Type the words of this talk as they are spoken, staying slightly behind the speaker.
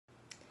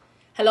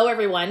Hello,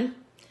 everyone.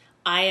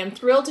 I am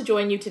thrilled to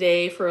join you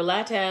today for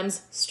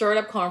LatAm's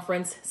Startup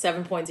Conference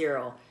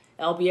 7.0,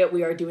 albeit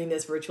we are doing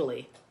this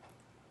virtually.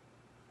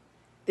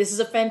 This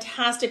is a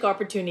fantastic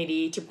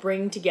opportunity to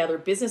bring together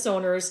business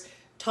owners,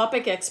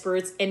 topic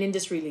experts, and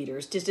industry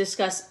leaders to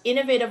discuss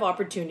innovative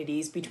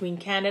opportunities between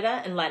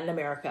Canada and Latin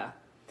America,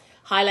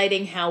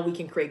 highlighting how we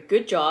can create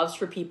good jobs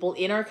for people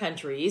in our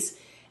countries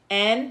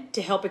and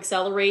to help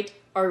accelerate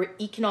our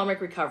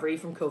economic recovery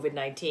from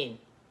COVID-19.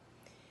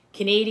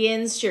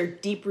 Canadians share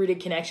deep-rooted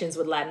connections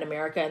with Latin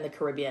America and the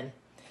Caribbean.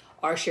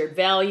 Our shared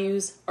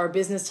values, our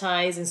business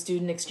ties and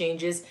student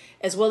exchanges,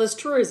 as well as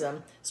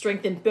tourism,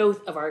 strengthen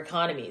both of our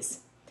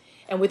economies.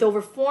 And with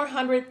over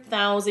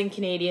 400,000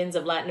 Canadians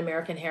of Latin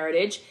American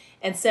heritage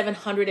and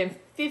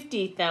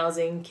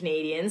 750,000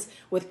 Canadians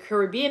with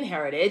Caribbean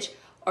heritage,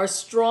 our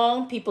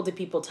strong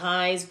people-to-people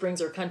ties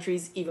brings our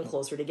countries even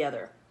closer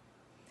together.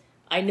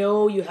 I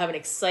know you have an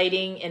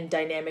exciting and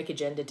dynamic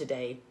agenda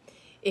today,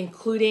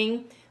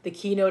 including the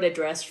keynote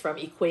address from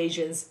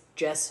Equation's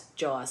Jess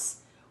Joss,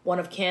 one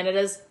of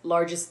Canada's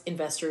largest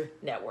investor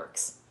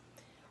networks.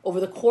 Over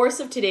the course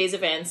of today's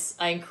events,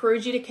 I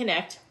encourage you to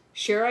connect,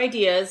 share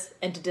ideas,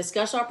 and to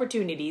discuss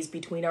opportunities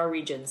between our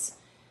regions.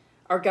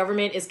 Our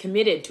government is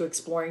committed to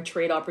exploring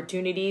trade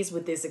opportunities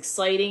with this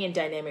exciting and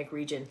dynamic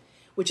region,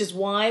 which is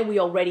why we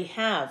already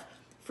have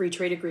free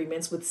trade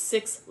agreements with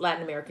 6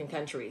 Latin American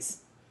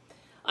countries.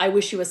 I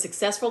wish you a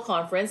successful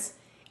conference,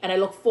 and I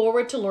look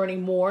forward to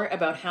learning more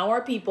about how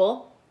our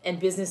people and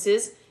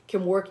businesses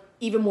can work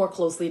even more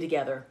closely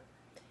together.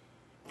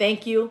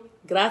 Thank you.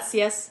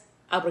 Gracias.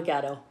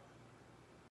 Obrigado.